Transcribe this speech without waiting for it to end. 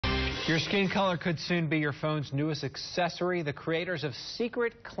Your skin color could soon be your phone's newest accessory. The creators of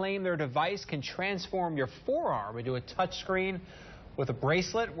Cicret claim their device can transform your forearm into a touchscreen with a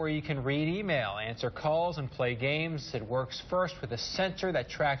bracelet where you can read email, answer calls, and play games. It works first with a sensor that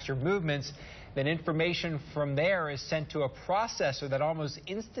tracks your movements. Then information from there is sent to a processor that almost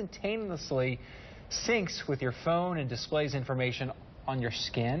instantaneously syncs with your phone and displays information on your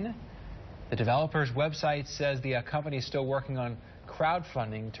skin. The developer's website says the company is still working on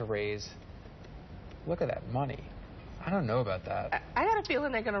crowdfunding to raise, look at that money. I don't know about that. I got a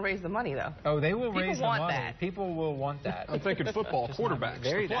feeling they're going to raise the money, though. Oh, they will raise the money. That. People will want that. I'm thinking football,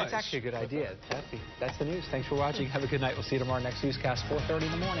 quarterbacks. That's actually a good idea. That's the news. Thanks for watching. Have a good night. We'll see you tomorrow next newscast, 4:30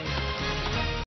 in the morning.